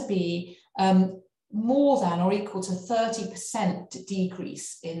has to be more than or equal to 30%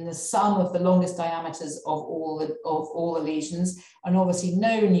 decrease in the sum of the longest diameters of all the lesions, and obviously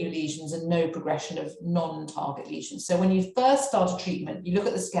no new lesions and no progression of non-target lesions. So when you first start a treatment, you look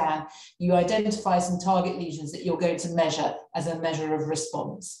at the scan, you identify some target lesions that you're going to measure as a measure of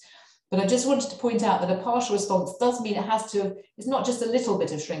response. But I just wanted to point out that a partial response does mean it has to, it's not just a little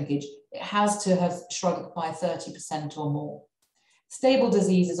bit of shrinkage, it has to have shrunk by 30% or more. Stable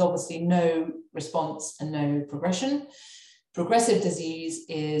disease is obviously no response and no progression. Progressive disease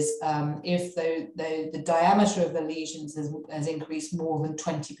is if the diameter of the lesions has increased more than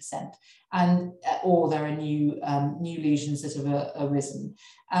 20%, and or there are new lesions that have arisen.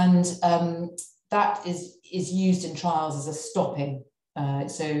 And that is used in trials as a stopping,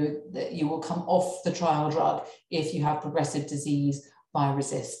 so that you will come off the trial drug if you have progressive disease by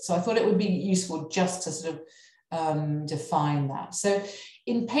RESIST. So I thought it would be useful just to sort of define that. So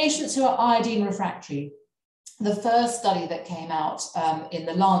in patients who are iodine refractory, the first study that came out in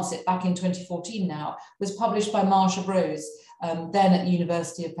the Lancet back in 2014 now was published by Marsha Brose, then at the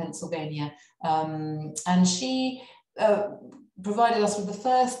University of Pennsylvania. And she provided us with the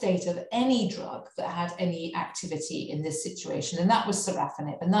first data of any drug that had any activity in this situation, and that was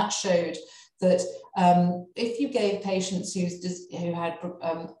sorafenib. And that showed that if you gave patients who had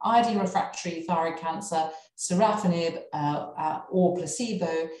iodine refractory thyroid cancer sorafenib or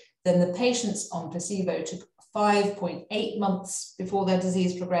placebo, then the patients on placebo took 5.8 months before their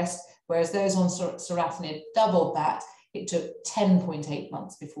disease progressed, whereas those on sorafenib doubled that. It took 10.8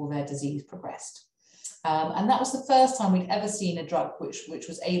 months before their disease progressed. And that was the first time we'd ever seen a drug which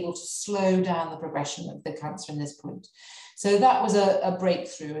was able to slow down the progression of the cancer in this point. So that was a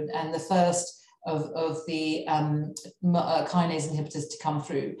breakthrough, and the first of the kinase inhibitors to come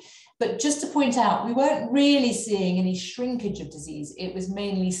through. But just to point out, we weren't really seeing any shrinkage of disease. It was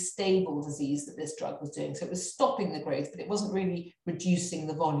mainly stable disease that this drug was doing. So it was stopping the growth, but it wasn't really reducing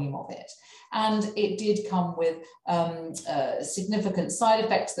the volume of it. And it did come with significant side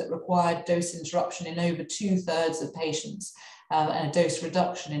effects that required dose interruption in over 2/3 of patients and a dose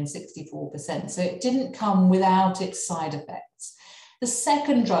reduction in 64%. So it didn't come without its side effects. The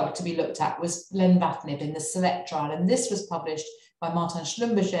second drug to be looked at was lenvatinib in the SELECT trial, and this was published by Martin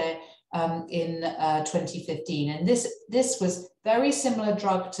Schlumberger in 2015. And this was very similar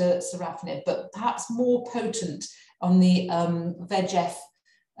drug to sorafenib, but perhaps more potent on the VEGF,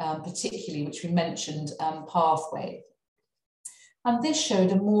 particularly, which we mentioned, pathway. And this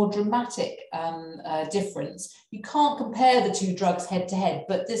showed a more dramatic difference. You can't compare the two drugs head to head,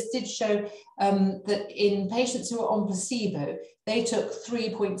 but this did show that in patients who were on placebo, they took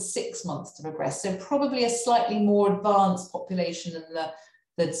 3.6 months to progress. So probably a slightly more advanced population than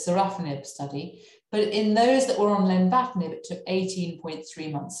the sorafenib study. But in those that were on lenvatinib, it took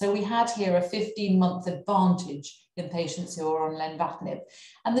 18.3 months. So we had here a 15-month advantage in patients who are on lenvatinib.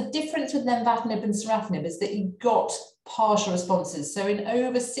 And the difference with lenvatinib and sorafenib is that you got partial responses. So in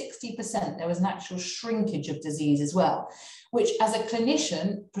over 60%, there was an actual shrinkage of disease as well, which as a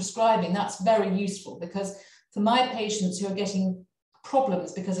clinician prescribing, that's very useful, because for my patients who are getting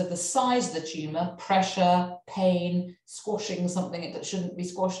problems because of the size of the tumor, pressure, pain, squashing something that shouldn't be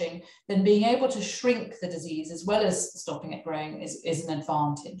squashing, then being able to shrink the disease as well as stopping it growing is an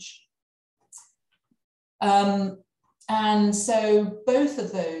advantage. And so both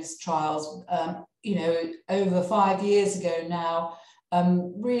of those trials, over 5 years ago now,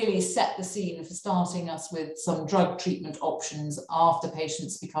 really set the scene for starting us with some drug treatment options after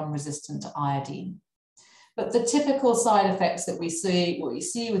patients become resistant to iodine. But the typical side effects that we see, what you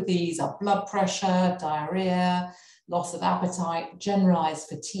see with these are blood pressure, diarrhea, loss of appetite, generalized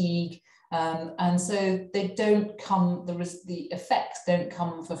fatigue. And so they don't come, the effects don't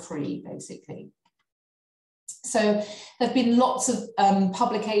come for free, basically. So there have been lots of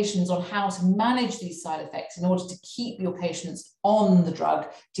publications on how to manage these side effects in order to keep your patients on the drug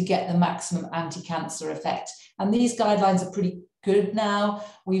to get the maximum anti-cancer effect. And these guidelines are pretty good now.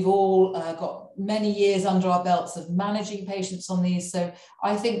 We've all got many years under our belts of managing patients on these. So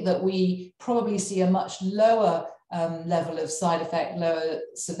I think that we probably see a much lower level of side effect, lower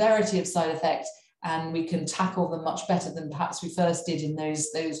severity of side effect, and we can tackle them much better than perhaps we first did in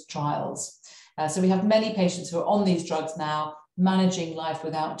those trials. So we have many patients who are on these drugs now, managing life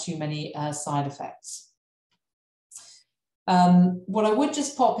without too many side effects. What I would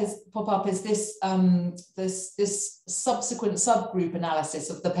just pop up is this, this subsequent subgroup analysis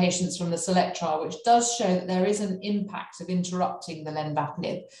of the patients from the SELECT trial, which does show that there is an impact of interrupting the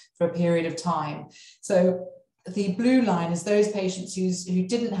lenvatinib for a period of time. So the blue line is those patients who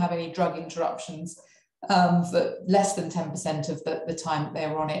didn't have any drug interruptions for less than 10% of the time that they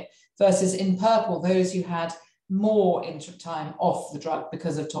were on it, versus in purple, those who had more time off the drug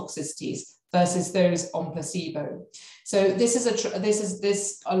because of toxicities, versus those on placebo. So this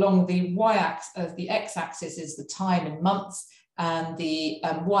is along the y-axis, the x-axis is the time in months, and the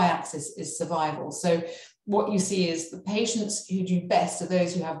y-axis is survival. So what you see is the patients who do best are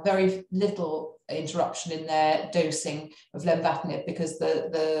those who have very little interruption in their dosing of lenvatinib, because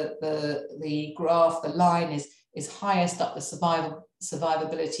the graph, the line is highest up the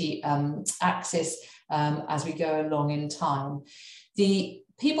survivability axis as we go along in time. The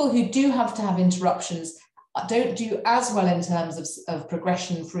people who do have to have interruptions don't do as well in terms of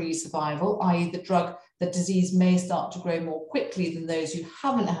progression-free survival, i.e. the disease may start to grow more quickly than those who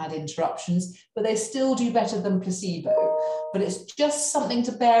haven't had interruptions, but they still do better than placebo. But it's just something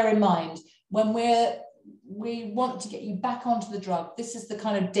to bear in mind when we want to get you back onto the drug. This is the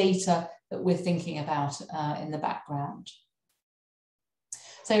kind of data that we're thinking about in the background.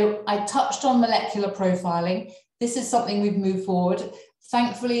 So I touched on molecular profiling. This is something we've moved forward.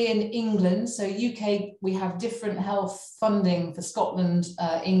 Thankfully in England, so UK, we have different health funding for Scotland,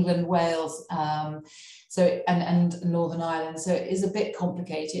 England, Wales, and Northern Ireland. So it is a bit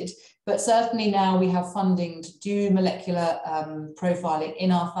complicated, but certainly now we have funding to do molecular profiling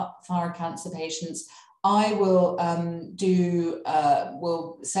in our thyroid cancer patients. I will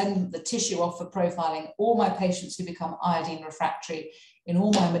will send the tissue off for profiling all my patients who become iodine refractory, in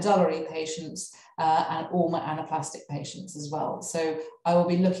all my medullary patients and all my anaplastic patients as well. So I will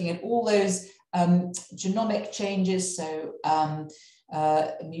be looking at all those genomic changes, so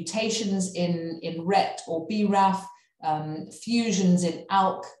mutations in RET or BRAF, fusions in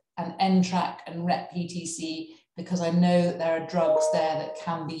ALK and NTRK and RET-PTC, because I know that there are drugs there that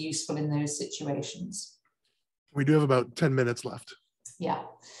can be useful in those situations. We do have about 10 minutes left. Yeah.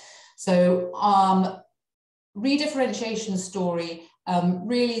 So redifferentiation story,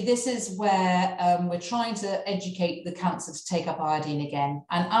 really this is where we're trying to educate the cancer to take up iodine again.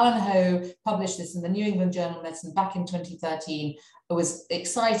 And Alan Ho published this in the New England Journal of Medicine back in 2013. It was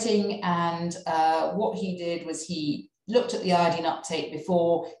exciting, and what he did was he looked at the iodine uptake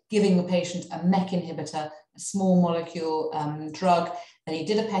before giving the patient a MEK inhibitor, a small molecule drug. Then he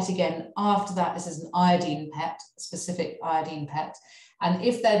did a PET again. After that, this is an iodine PET, specific iodine PET. And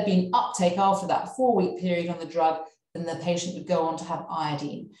if there'd been uptake after that 4-week period on the drug, then the patient would go on to have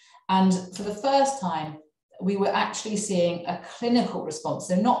iodine. And for the first time, we were actually seeing a clinical response.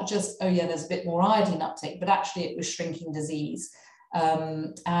 So not just, oh yeah, there's a bit more iodine uptake, but actually it was shrinking disease.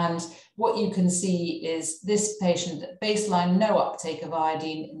 And what you can see is this patient at baseline, no uptake of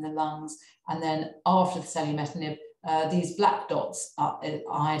iodine in the lungs, and then after the selumetinib, these black dots are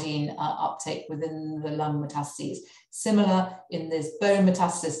iodine uptake within the lung metastases. Similar in this bone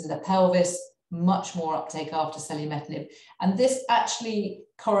metastasis in the pelvis, much more uptake after selumetinib. And this actually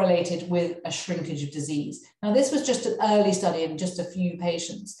correlated with a shrinkage of disease. Now, this was just an early study in just a few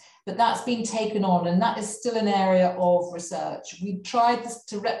patients, but that's been taken on, and that is still an area of research. We tried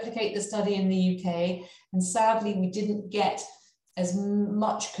to replicate the study in the UK, and sadly, we didn't get as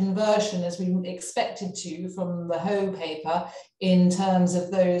much conversion as we expected to from the Ho paper in terms of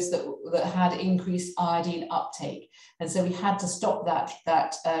those that had increased iodine uptake. And so we had to stop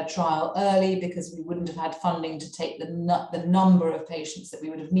that trial early, because we wouldn't have had funding to take the number of patients that we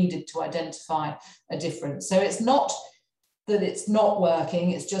would have needed to identify a difference. So it's not that it's not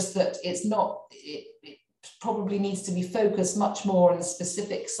working, it's just that it's not, it probably needs to be focused much more on a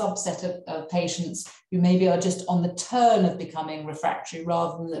specific subset of patients who maybe are just on the turn of becoming refractory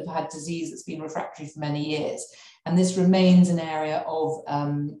rather than have had disease that's been refractory for many years. And this remains an area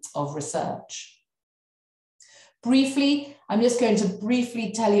of research. Briefly, I'm just going to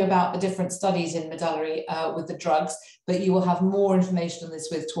briefly tell you about the different studies in medullary with the drugs, but you will have more information on this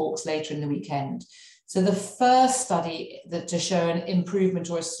with talks later in the weekend. So the first study to show an improvement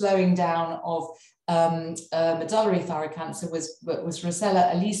or a slowing down of medullary thyroid cancer was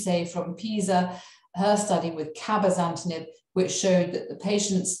Rossella Elise from Pisa, her study with cabozantinib, which showed that the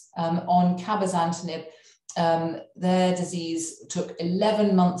patients on cabozantinib, their disease took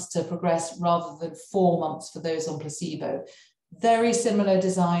 11 months to progress rather than 4 months for those on placebo. Very similar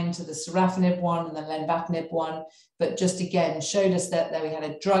design to the sorafenib one and the lenvatinib one, but just again showed us that we had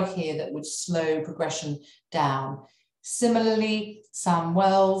a drug here that would slow progression down. Similarly, Sam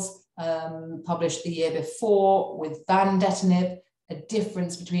Wells published the year before with vandetanib, a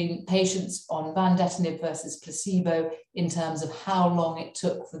difference between patients on vandetanib versus placebo in terms of how long it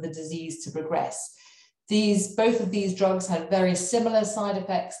took for the disease to progress. Both of these drugs had very similar side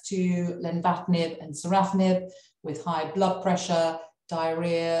effects to lenvatinib and sorafenib, with high blood pressure,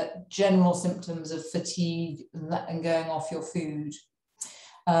 diarrhea, general symptoms of fatigue and going off your food.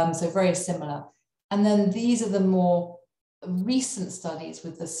 So very similar. And then these are the more recent studies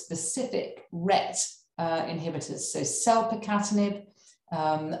with the specific RET inhibitors. So selpercatinib,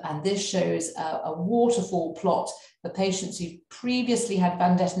 and this shows a waterfall plot for patients who previously had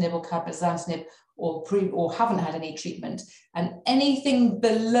vandetanib or cabozantinib or haven't had any treatment. And anything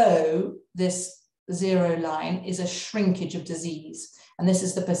below this 0 line is a shrinkage of disease. And this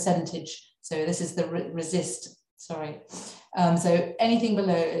is the percentage. So this is the so anything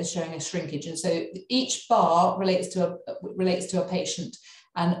below is showing a shrinkage. And so each bar relates to a patient.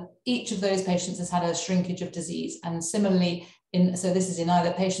 And each of those patients has had a shrinkage of disease. And similarly, so this is in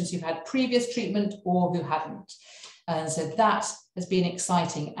either patients who've had previous treatment or who haven't. And so that has been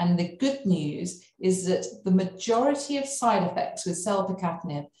exciting. And the good news is that the majority of side effects with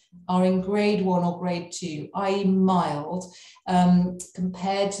selpercatinib are in grade 1 or grade 2, i.e. mild,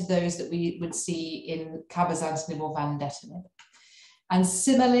 compared to those that we would see in cabozantinib or vandetanib. And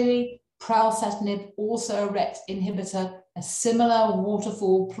similarly, pralsetinib, also a RET inhibitor, a similar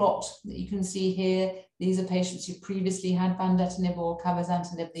waterfall plot that you can see here. These are patients who previously had vandetanib or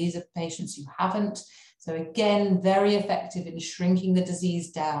cabozantinib. These are patients who haven't. So again, very effective in shrinking the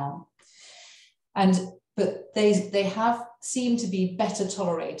disease down. But they have seemed to be better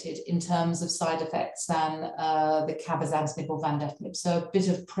tolerated in terms of side effects than the cabozantinib or vandetanib. So a bit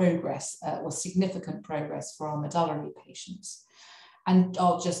of progress, or significant progress for our medullary patients. And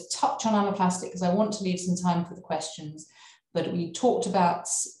I'll just touch on anaplastic because I want to leave some time for the questions. But we talked about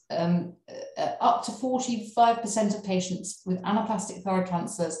up to 45% of patients with anaplastic thyroid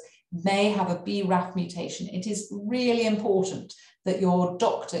cancers may have a BRAF mutation. It is really important that your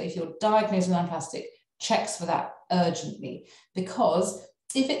doctor, if you're diagnosed with anaplastic, checks for that urgently, because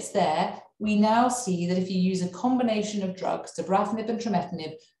if it's there, we now see that if you use a combination of drugs, dabrafenib and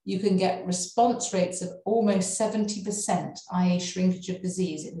trametinib, you can get response rates of almost 70%, i.e. shrinkage of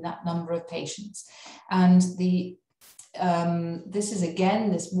disease in that number of patients. And this is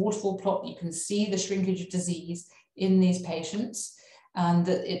again, this waterfall plot, you can see the shrinkage of disease in these patients, and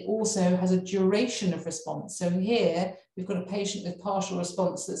that it also has a duration of response. So here we've got a patient with partial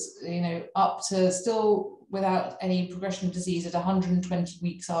response that's, up to still without any progression of disease at 120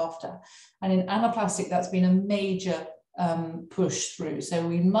 weeks after. And in anaplastic, that's been a major push through. So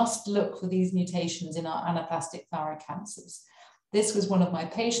we must look for these mutations in our anaplastic thyroid cancers. This was one of my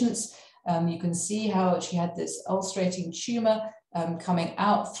patients. You can see how she had this ulcerating tumor coming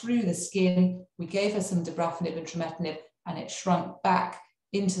out through the skin. We gave her some dabrafenib and trametinib, and it shrunk back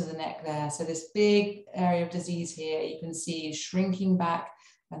into the neck there. So this big area of disease here, you can see is shrinking back,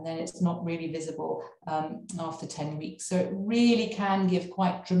 and then it's not really visible after 10 weeks. So it really can give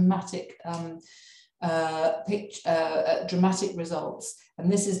quite dramatic dramatic results.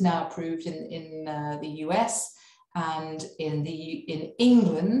 And this is now approved in the US. And in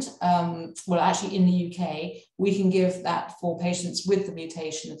England, well, actually in the UK, we can give that for patients with the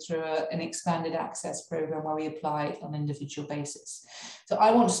mutation through an expanded access program where we apply it on an individual basis. So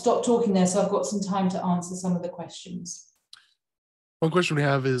I want to stop talking there, so I've got some time to answer some of the questions. One question we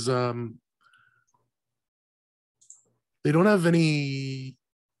have is, they don't have any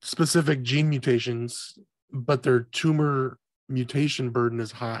specific gene mutations, but their tumor mutation burden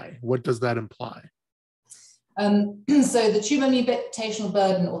is high. What does that imply? So the tumor mutational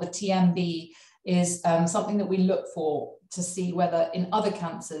burden, or the TMB, is something that we look for to see whether in other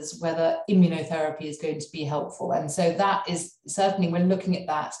cancers, whether immunotherapy is going to be helpful. And so that is certainly, we're looking at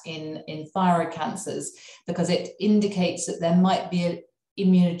that in thyroid cancers, because it indicates that there might be an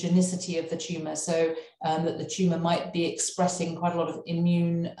immunogenicity of the tumor, so that the tumor might be expressing quite a lot of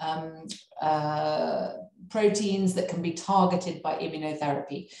immune proteins that can be targeted by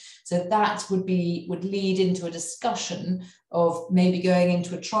immunotherapy. So that would lead into a discussion of maybe going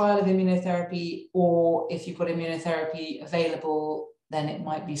into a trial of immunotherapy, or if you've got immunotherapy available, then it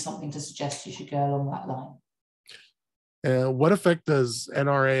might be something to suggest you should go along that line. What effect does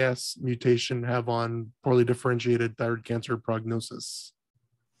NRAS mutation have on poorly differentiated thyroid cancer prognosis?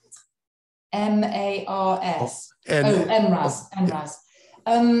 MARS. MRAS.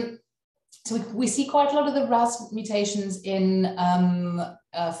 So we see quite a lot of the RAS mutations in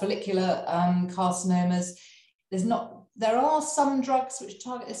follicular carcinomas. There are some drugs which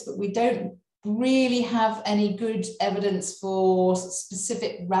target this, but we don't really have any good evidence for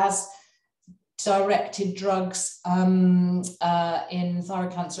specific RAS directed drugs in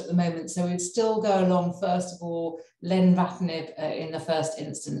thyroid cancer at the moment. So we'd still go along, first of all, lenvatinib in the first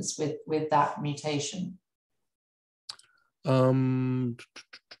instance with that mutation.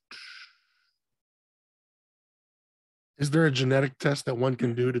 Is there a genetic test that one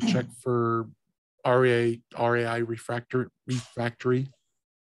can do to check for RAI refractory?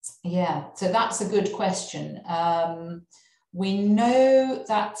 Yeah, so that's a good question. We know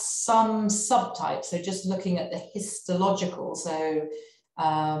that some subtypes, so just looking at the histological, so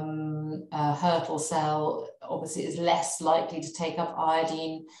Hurtle cell obviously is less likely to take up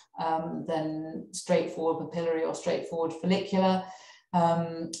iodine than straightforward papillary or straightforward follicular.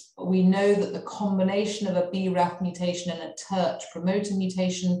 We know that the combination of a BRAF mutation and a TERT promoter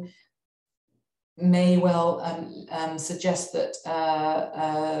mutation may well suggest that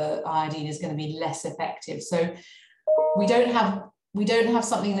iodine is going to be less effective. So we don't have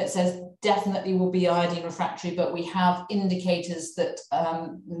something that says definitely will be iodine refractory, but we have indicators that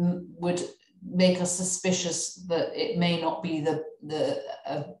would make us suspicious that it may not be the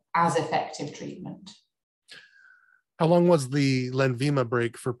as effective treatment. How long was the Lenvima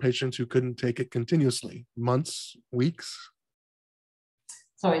break for patients who couldn't take it continuously? Months, weeks?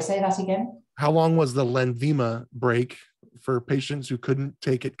 Sorry, say that again. How long was the Lenvima break for patients who couldn't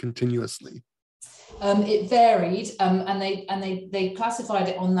take it continuously? It varied, and they classified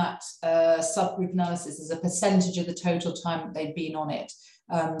it on that subgroup analysis as a percentage of the total time that they'd been on it.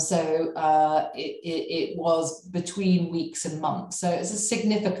 It was between weeks and months. So it's a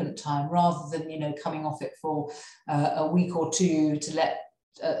significant time rather than, you know, coming off it for a week or two to let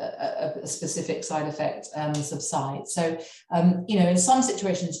a specific side effect subside. So, you know, in some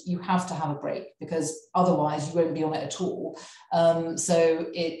situations you have to have a break because otherwise you won't be on it at all. So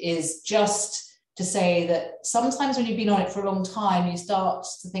it is just to say that sometimes when you've been on it for a long time, you start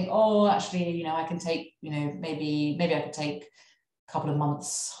to think, oh, actually, you know, I can take, you know, maybe I could take a couple of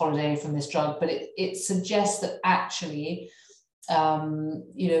months holiday from this drug, but it suggests that actually,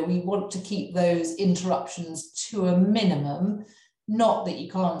 you know, we want to keep those interruptions to a minimum. Not that you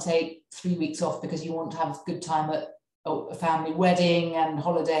can't take 3 weeks off because you want to have a good time at a family wedding and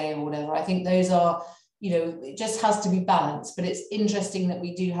holiday or whatever. I think those are, you know, it just has to be balanced. But it's interesting that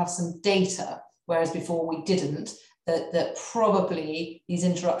we do have some data, whereas before we didn't, that probably these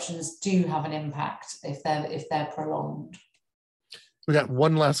interruptions do have an impact if they're prolonged. We got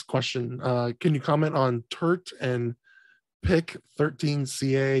one last question. Can you comment on TERT and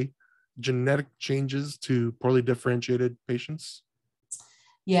PIK13CA genetic changes to poorly differentiated patients?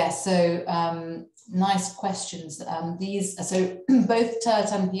 Yeah, so nice questions. So both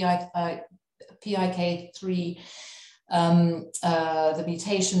TERT and PIK3, the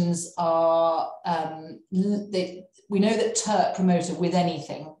mutations are, we know that TERT promoter with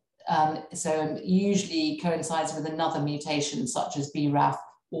anything, so usually coincides with another mutation such as BRAF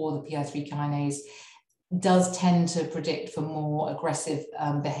or the PI3 kinase, does tend to predict for more aggressive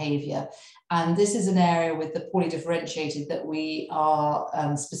behavior. And this is an area with the poorly differentiated that we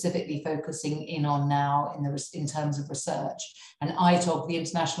are specifically focusing in on now in terms of research. And ITOG, the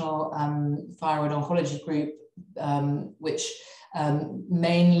International Thyroid Oncology Group, which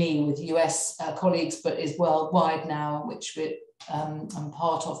mainly with US colleagues, but is worldwide now, which I'm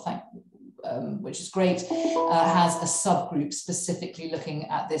part of, which is great, has a subgroup specifically looking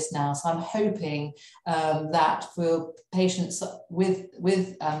at this now. So I'm hoping that for patients with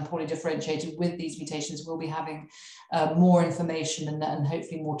poorly differentiated with these mutations, we'll be having more information and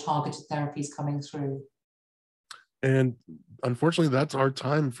hopefully more targeted therapies coming through. And unfortunately, that's our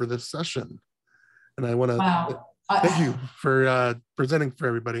time for this session. And I want to thank you for presenting for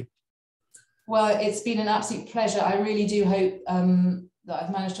everybody. Well, it's been an absolute pleasure. I really do hope that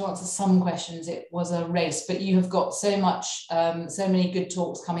I've managed to answer some questions. It was a race, but you have got so much, so many good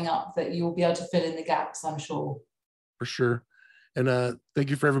talks coming up that you'll be able to fill in the gaps, I'm sure. For sure. And thank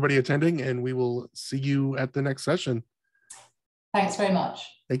you for everybody attending, and we will see you at the next session. Thanks very much.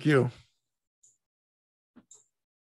 Thank you.